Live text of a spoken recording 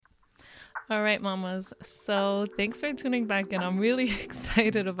All right, mamas. So thanks for tuning back in. I'm really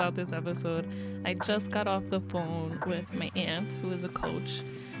excited about this episode. I just got off the phone with my aunt, who is a coach,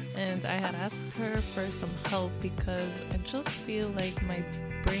 and I had asked her for some help because I just feel like my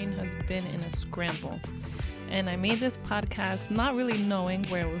brain has been in a scramble. And I made this podcast not really knowing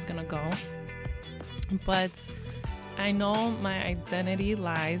where it was going to go, but I know my identity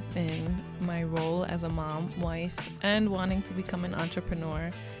lies in my role as a mom, wife, and wanting to become an entrepreneur.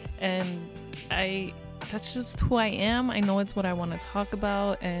 And that's just who I am. I know it's what I want to talk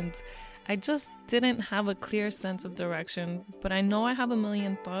about, and I just didn't have a clear sense of direction, but I know I have a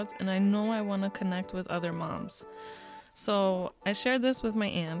million thoughts, and I know I want to connect with other moms. So I shared this with my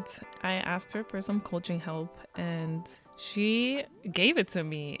aunt. I asked her for some coaching help, and she gave it to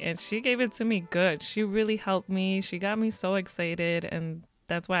me, and she gave it to me good. She really helped me. She got me so excited, and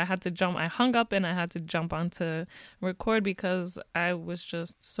that's why I had to jump. I hung up and I had to jump on to record because I was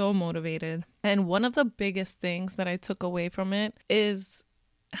just so motivated. And one of the biggest things that I took away from it is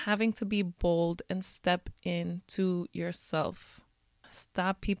having to be bold and step into yourself.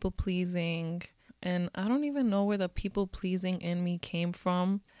 Stop people pleasing. And I don't even know where the people pleasing in me came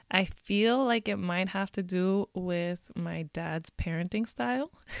from. I feel like it might have to do with my dad's parenting style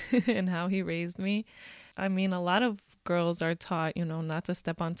and how he raised me. I mean, a lot of girls are taught, not to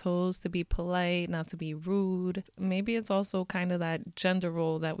step on toes, to be polite, not to be rude. Maybe it's also kind of that gender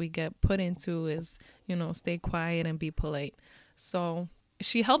role that we get put into is, stay quiet and be polite. So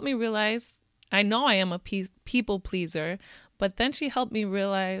she helped me realize, I know I am a people pleaser, but then she helped me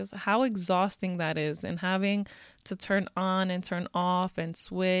realize how exhausting that is and having to turn on and turn off and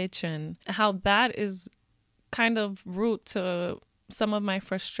switch, and how that is kind of root to some of my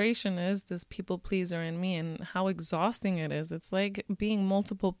frustration is this people pleaser in me, and how exhausting it is. It's like being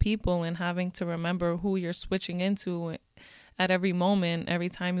multiple people and having to remember who you're switching into at every moment, every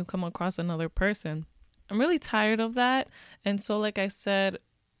time you come across another person. I'm really tired of that. And so, like I said,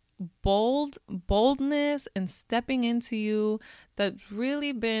 boldness and stepping into you, that's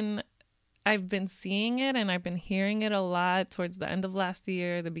really been, I've been seeing it and I've been hearing it a lot towards the end of last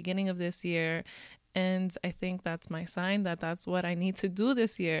year, the beginning of this year. And I think that's my sign that that's what I need to do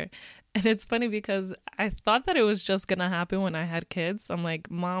this year. And it's funny because I thought that it was just going to happen when I had kids. I'm like,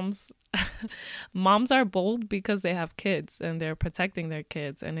 moms are bold because they have kids and they're protecting their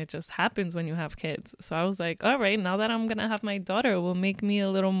kids. And it just happens when you have kids. So I was like, all right, now that I'm going to have my daughter, it will make me a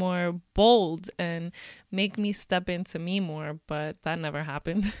little more bold and make me step into me more. But that never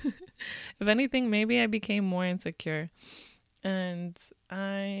happened. If anything, maybe I became more insecure. And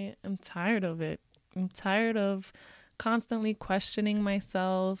I am tired of it. I'm tired of constantly questioning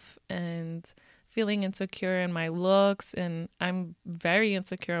myself and feeling insecure in my looks. And I'm very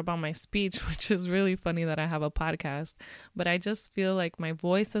insecure about my speech, which is really funny that I have a podcast. But I just feel like my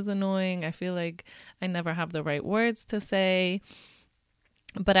voice is annoying. I feel like I never have the right words to say.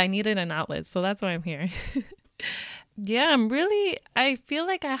 But I needed an outlet. So that's why I'm here. Yeah, I feel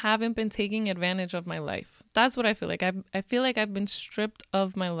like I haven't been taking advantage of my life. That's what I feel like. I feel like I've been stripped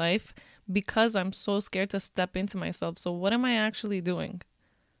of my life because I'm so scared to step into myself. So what am I actually doing?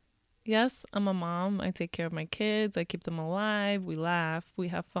 Yes, I'm a mom. I take care of my kids. I keep them alive. We laugh. We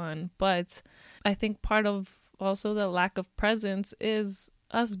have fun. But I think part of also the lack of presence is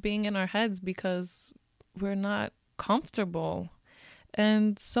us being in our heads because we're not comfortable.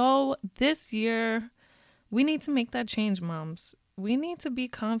 And so this year, we need to make that change, moms. We need to be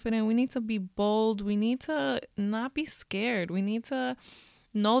confident. We need to be bold. We need to not be scared. We need to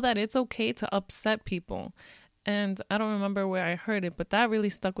know that it's okay to upset people. And I don't remember where I heard it, but that really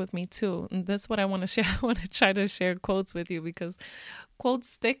stuck with me too. And that's what I want to share. I want to try to share quotes with you because quotes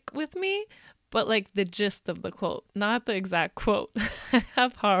stick with me, but like the gist of the quote, not the exact quote. I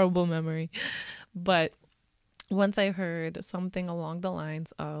have horrible memory. But once I heard something along the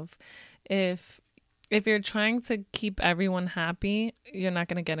lines of, if you're trying to keep everyone happy, you're not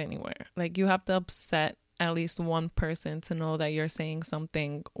going to get anywhere. Like, you have to upset at least one person to know that you're saying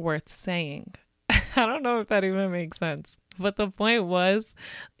something worth saying. I don't know if that even makes sense. But the point was,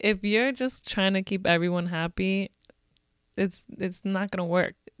 if you're just trying to keep everyone happy, it's not going to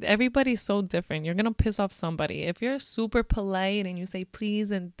work. Everybody's so different. You're going to piss off somebody. If you're super polite and you say please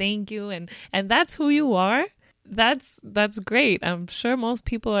and thank you and that's who you are, that's great. I'm sure most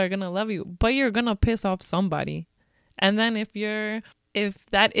people are going to love you, but you're going to piss off somebody. And then if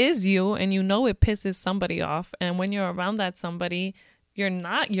that is you and you know it pisses somebody off, and when you're around that somebody, you're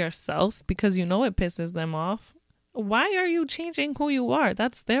not yourself because you know it pisses them off, why are you changing who you are?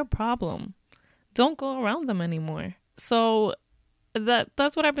 That's their problem. Don't go around them anymore. So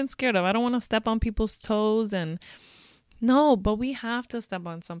that's what I've been scared of. I don't want to step on people's toes and No, but we have to step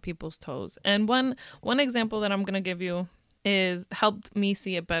on some people's toes. And one example that I'm going to give you is helped me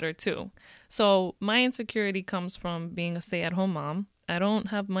see it better too. So my insecurity comes from being a stay-at-home mom. I don't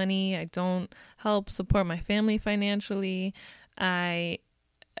have money. I don't help support my family financially. I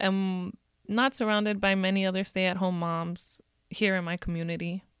am not surrounded by many other stay-at-home moms here in my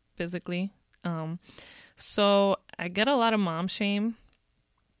community physically. So I get a lot of mom shame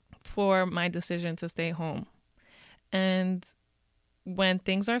for my decision to stay home. And when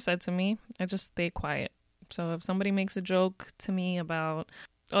things are said to me, I just stay quiet. So if somebody makes a joke to me about,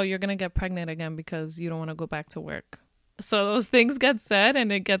 oh, you're going to get pregnant again because you don't want to go back to work. So those things get said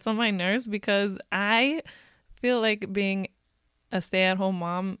and it gets on my nerves because I feel like being a stay-at-home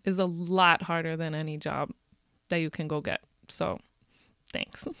mom is a lot harder than any job that you can go get. So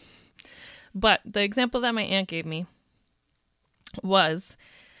thanks. But the example that my aunt gave me was,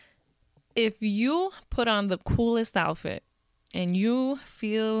 if you put on the coolest outfit and you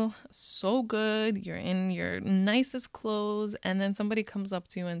feel so good, you're in your nicest clothes, and then somebody comes up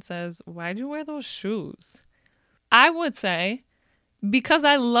to you and says, why'd you wear those shoes? I would say, because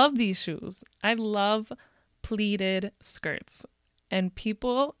I love these shoes. I love pleated skirts. And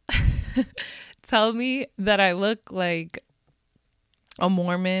people tell me that I look like a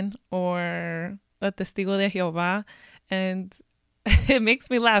Mormon or a Testigo de Jehová. And it makes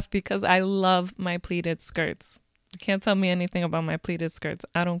me laugh because I love my pleated skirts. You can't tell me anything about my pleated skirts.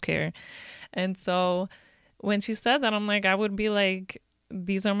 I don't care. And so when she said that, I'm like, I would be like,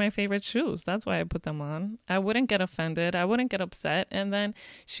 these are my favorite shoes. That's why I put them on. I wouldn't get offended. I wouldn't get upset. And then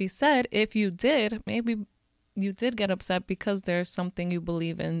she said, if you did, maybe you did get upset because there's something you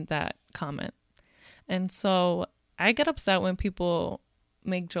believe in that comment. And so I get upset when people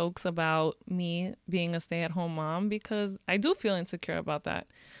make jokes about me being a stay-at-home mom because I do feel insecure about that.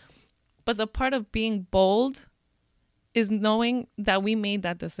 But the part of being bold is knowing that we made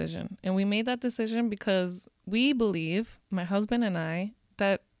that decision. And we made that decision because we believe, my husband and I,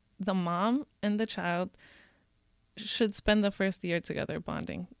 that the mom and the child should spend the first year together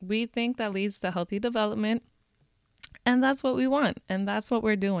bonding. We think that leads to healthy development. And that's what we want. And that's what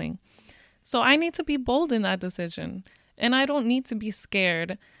we're doing. So I need to be bold in that decision. And I don't need to be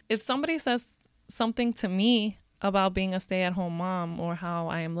scared. If somebody says something to me about being a stay-at-home mom or how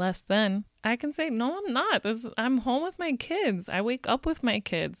I am less than, I can say, no, I'm not. I'm home with my kids. I wake up with my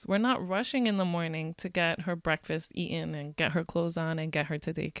kids. We're not rushing in the morning to get her breakfast eaten and get her clothes on and get her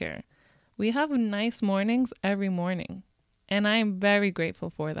to daycare. We have nice mornings every morning. And I am very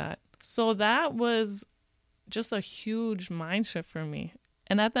grateful for that. So that was just a huge mind shift for me.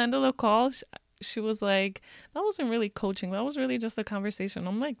 And at the end of the call, she was like, that wasn't really coaching. That was really just a conversation.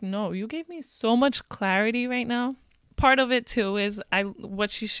 I'm like, no, you gave me so much clarity right now. Part of it too is what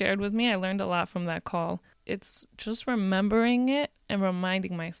she shared with me. I learned a lot from that call. It's just remembering it and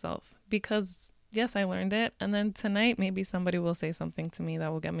reminding myself because yes, I learned it. And then tonight, maybe somebody will say something to me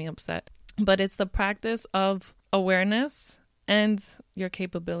that will get me upset. But it's the practice of awareness and your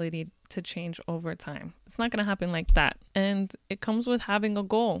capability to change over time. It's not going to happen like that. And it comes with having a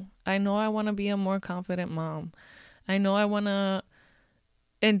goal. I know I want to be a more confident mom. I know I want to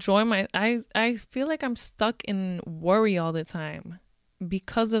enjoy I feel like I'm stuck in worry all the time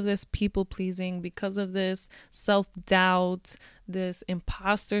because of this people pleasing, because of this self-doubt, this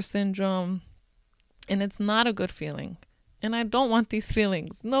imposter syndrome. And it's not a good feeling. And I don't want these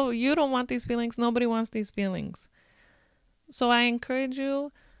feelings. No, you don't want these feelings. Nobody wants these feelings. So I encourage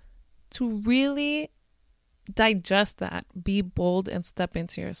you to really digest that, be bold and step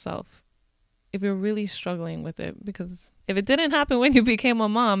into yourself if you're really struggling with it. Because if it didn't happen when you became a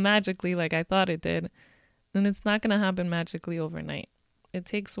mom magically like I thought it did, then it's not going to happen magically overnight. It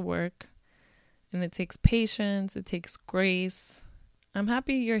takes work and it takes patience. It takes grace. I'm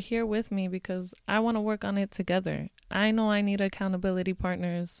happy you're here with me because I want to work on it together. I know I need accountability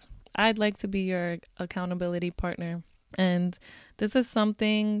partners. I'd like to be your accountability partner. And this is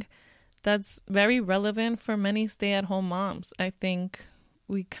something that's very relevant for many stay-at-home moms. I think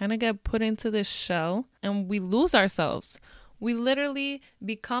we kind of get put into this shell and we lose ourselves. We literally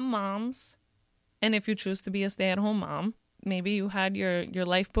become moms. And if you choose to be a stay-at-home mom, maybe you had your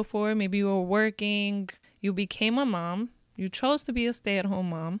life before, maybe you were working, you became a mom, you chose to be a stay-at-home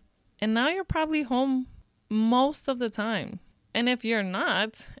mom, and now you're probably home most of the time. And if you're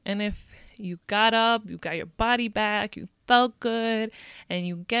not, and if you got up, you got your body back, you felt good, and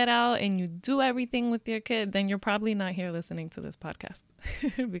you get out and you do everything with your kid, then you're probably not here listening to this podcast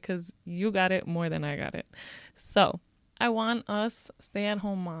because you got it more than I got it. So I want us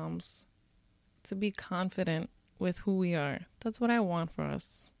stay-at-home moms to be confident with who we are. That's what I want for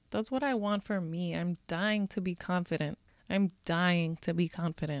us. That's what I want for me. I'm dying to be confident. I'm dying to be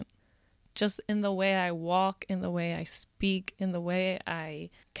confident. Just in the way I walk, in the way I speak, in the way I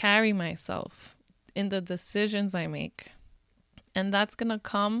carry myself, in the decisions I make. And that's going to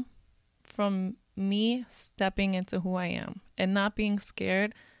come from me stepping into who I am and not being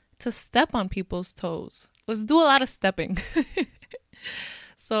scared to step on people's toes. Let's do a lot of stepping.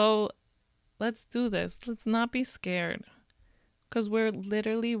 So let's do this. Let's not be scared, because we're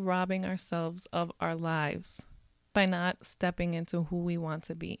literally robbing ourselves of our lives by not stepping into who we want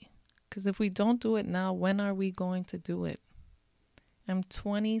to be. Because if we don't do it now, when are we going to do it? I'm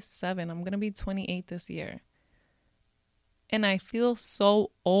 27. I'm going to be 28 this year. And I feel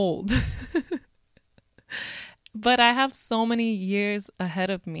so old. But I have so many years ahead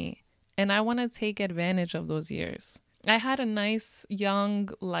of me. And I want to take advantage of those years. I had a nice young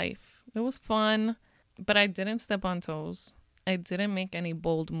life. It was fun, but I didn't step on toes. I didn't make any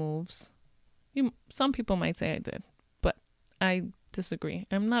bold moves. Some people might say I did, but I disagree.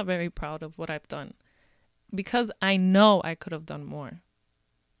 I'm not very proud of what I've done because I know I could have done more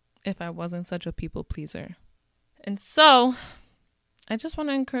if I wasn't such a people pleaser. And so I just want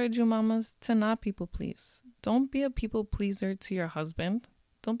to encourage you, mamas, to not people please. Don't be a people pleaser to your husband.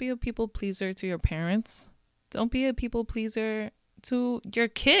 Don't be a people pleaser to your parents. Don't be a people pleaser to your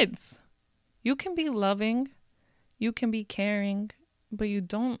kids. You can be loving, you can be caring, but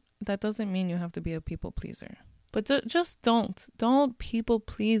that doesn't mean you have to be a people pleaser. But just don't people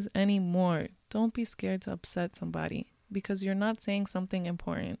please anymore. Don't be scared to upset somebody, because you're not saying something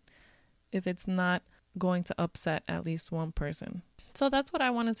important if it's not going to upset at least one person. So that's what I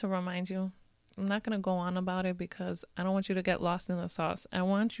wanted to remind you. I'm not going to go on about it because I don't want you to get lost in the sauce. I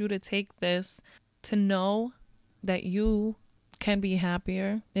want you to take this to know that you can be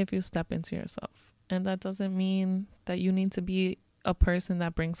happier if you step into yourself. And that doesn't mean that you need to be a person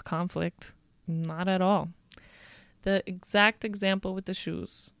that brings conflict. Not at all. The exact example with the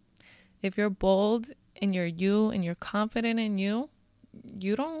shoes. If you're bold and you're you and you're confident in you,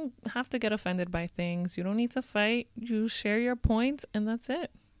 you don't have to get offended by things. You don't need to fight. You share your point and that's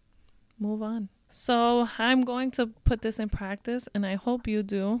it. Move on. So I'm going to put this in practice and I hope you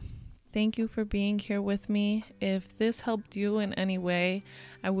do. Thank you for being here with me. If this helped you in any way,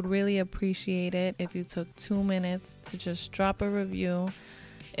 I would really appreciate it if you took 2 minutes to just drop a review.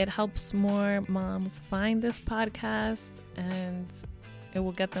 It helps more moms find this podcast and it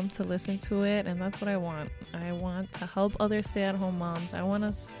will get them to listen to it. And that's what I want. I want to help other stay-at-home moms. I want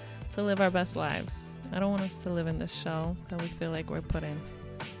us to live our best lives. I don't want us to live in this shell that we feel like we're put in.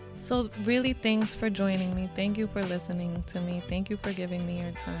 So really, thanks for joining me. Thank you for listening to me. Thank you for giving me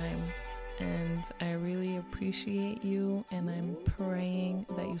your time. And I really appreciate you. And I'm praying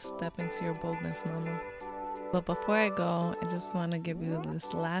that you step into your boldness, mama. But before I go, I just want to give you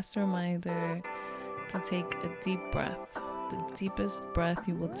this last reminder to take a deep breath. The deepest breath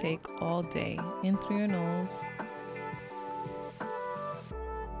you will take all day. In through your nose.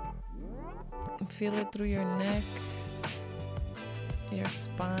 Feel it through your neck, your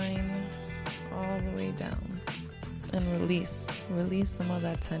spine, all the way down. And release some of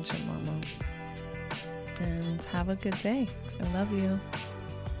that tension, mama. And have a good day. I love you.